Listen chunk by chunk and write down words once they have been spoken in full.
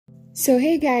So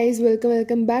hey guys,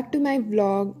 welcome back to my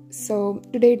vlog. So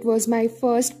today it was my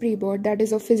first pre-board, that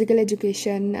is of physical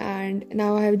education, and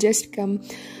now I have just come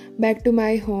back to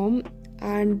my home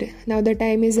and now the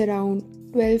time is around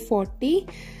 12:40.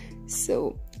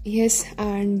 So yes,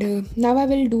 and now I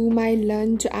will do my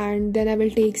lunch and then I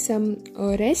will take some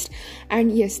rest,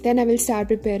 and yes, then I will start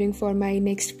preparing for my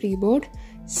next pre-board.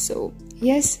 So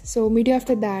yes, so meet you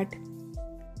after that.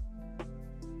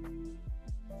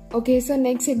 Okay, so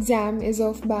next exam is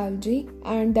of biology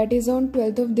and that is on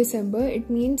 12th of December. It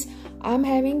means I'm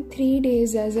having 3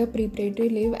 days as a preparatory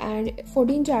leave and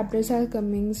 14 chapters are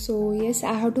coming. So yes,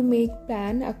 I have to make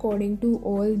plan according to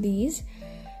all these.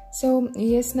 So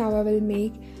yes, now I will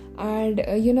make, and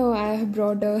I have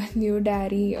brought a new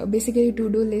diary, basically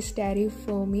to-do list diary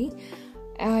for me.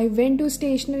 I went to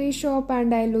stationery shop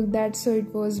and I looked at, so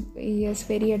it was yes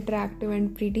very attractive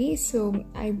and pretty, so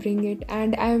I bring it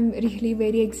and I'm really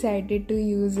very excited to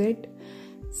use it.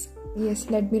 Yes,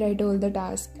 let me write all the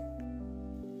tasks.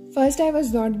 First, I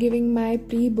was not giving my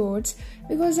pre-boards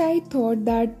because I thought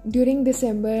that during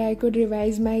December I could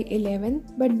revise my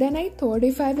 11th, but then I thought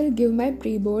if I will give my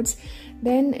pre-boards,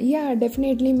 then yeah,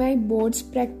 definitely my boards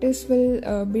practice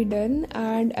will be done,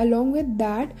 and along with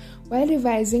that, while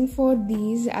revising for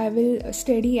these, I will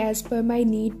study as per my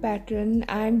Neet pattern,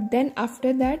 and then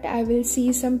after that I will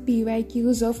see some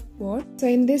PYQs of board. So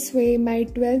in this way, my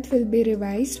 12th will be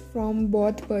revised from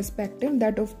both perspective,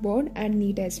 that of board and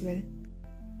Neet as well.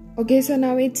 Okay, so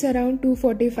now it's around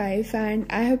 2:45 and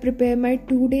I have prepared my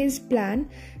 2 days plan.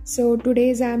 So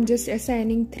today's I'm just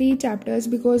assigning 3 chapters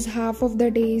because half of the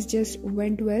days just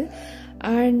went well,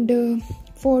 and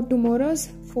for tomorrow's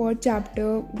 4th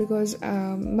chapter, because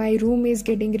my room is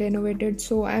getting renovated,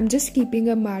 so I'm just keeping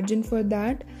a margin for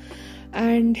that.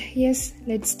 And yes,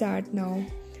 let's start now.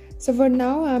 So for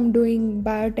now I'm doing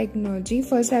biotechnology.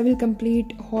 First I will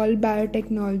complete whole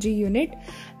biotechnology unit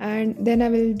and then I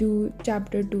will do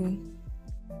chapter 2.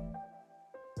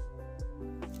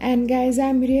 And guys,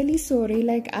 I'm really sorry,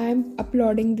 like I'm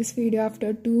uploading this video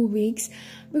after 2 weeks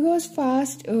because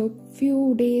first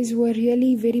few days were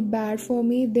really very bad for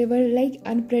me. They were like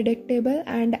unpredictable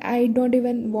and I don't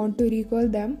even want to recall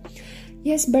them.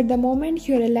 Yes, but the moment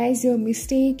you realize your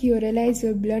mistake, you realize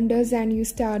your blunders and you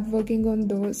start working on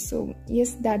those. So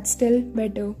yes, that's still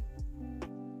better.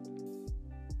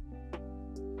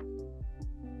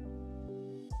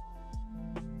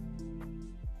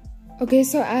 Okay,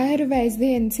 so I revised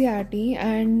the NCERT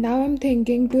and now I'm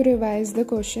thinking to revise the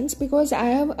questions because I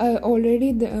have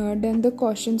already done the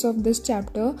questions of this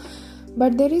chapter.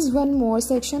 But there is one more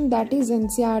section that is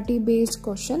NCERT based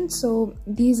questions, so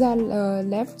these are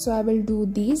left, so I will do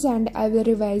these and I will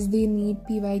revise the Neet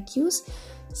PYQs.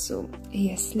 So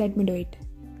yes, let me do it.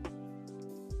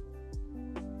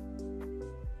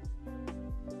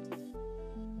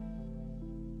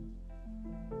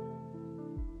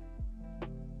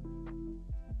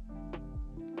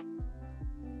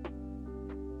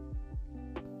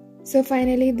 So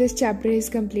finally this chapter is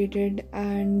completed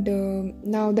and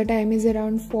now the time is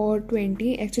around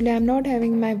 4:20. Actually I'm not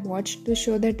having my watch to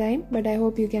show the time, but I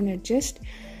hope you can adjust.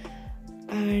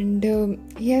 And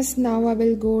yes, now I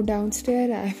will go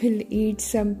downstairs, I will eat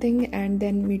something and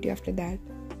then meet you after that.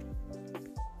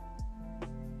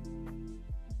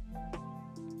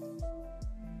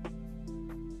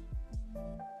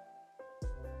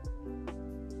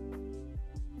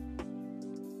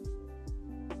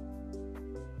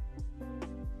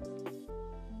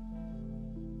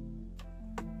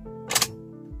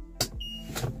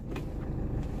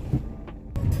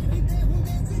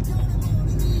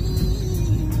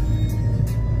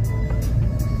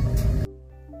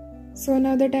 So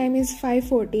now the time is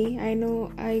 5:40. I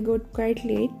know I got quite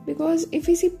late because if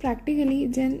we see practically,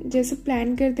 then जैसे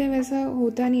plan करते हैं वैसा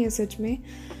होता नहीं है सच में,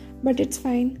 but it's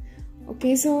fine.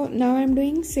 Okay, so now I'm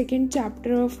doing second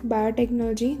chapter of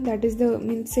biotechnology. That is the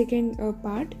second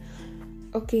part.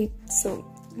 Okay, so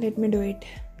let me do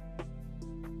it.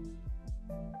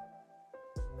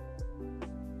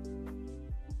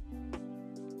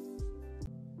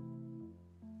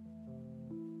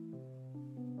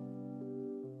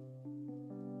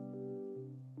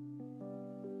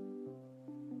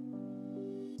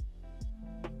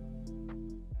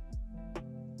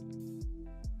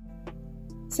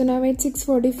 So now it's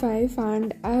 6:45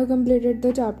 and I have completed the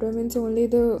chapter, means only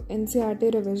the NCERT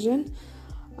revision,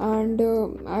 and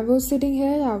I was sitting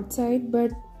here outside,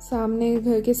 but सामने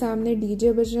घर के सामने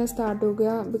DJ बजना start हो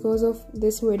गया because of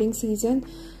this wedding season,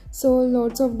 so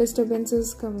lots of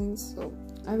disturbances coming, so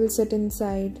I will sit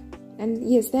inside and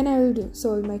yes, then I will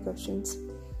solve my questions.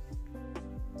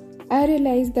 I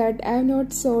realized that I have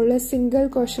not solved a single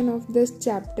question of this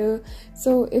chapter.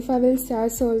 So if I will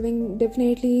start solving,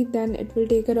 definitely then it will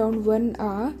take around 1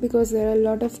 hour because there are a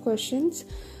lot of questions.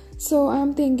 So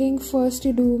I'm thinking first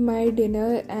to do my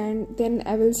dinner and then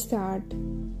I will start.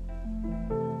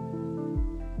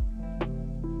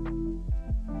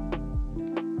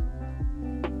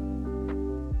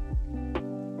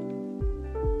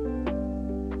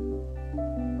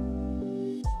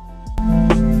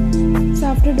 So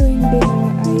after doing dinner,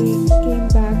 I came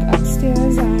back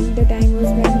upstairs and the time was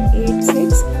then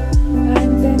 8:06,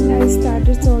 and then I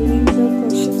started solving the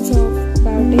questions of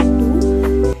biotech 2.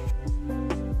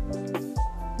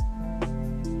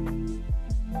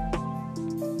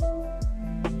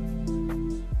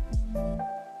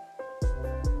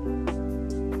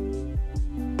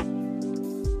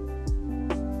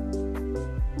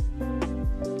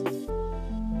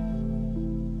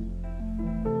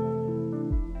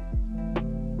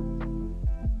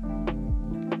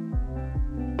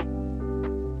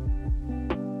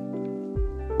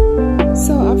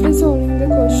 So after solving the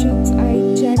questions, I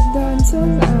checked the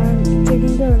answers, and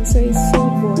checking the answer is so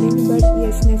boring but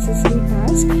yes, necessary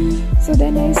task. So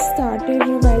then I started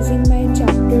revising my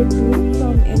chapter 2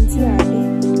 from NCERT.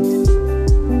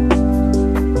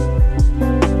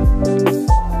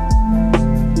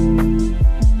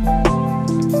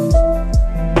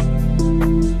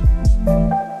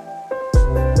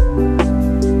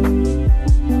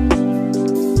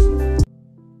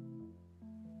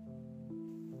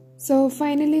 So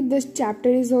finally this chapter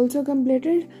is also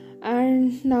completed,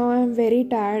 and now I'm very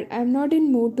tired. I'm not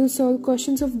in mood to solve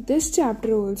questions of this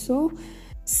chapter also.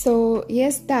 So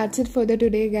yes, that's it for the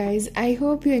today guys. I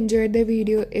hope you enjoyed the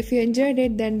video. If you enjoyed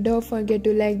it, then don't forget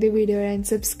to like the video and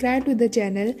subscribe to the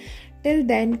channel. Till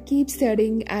then, keep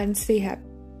studying and stay happy.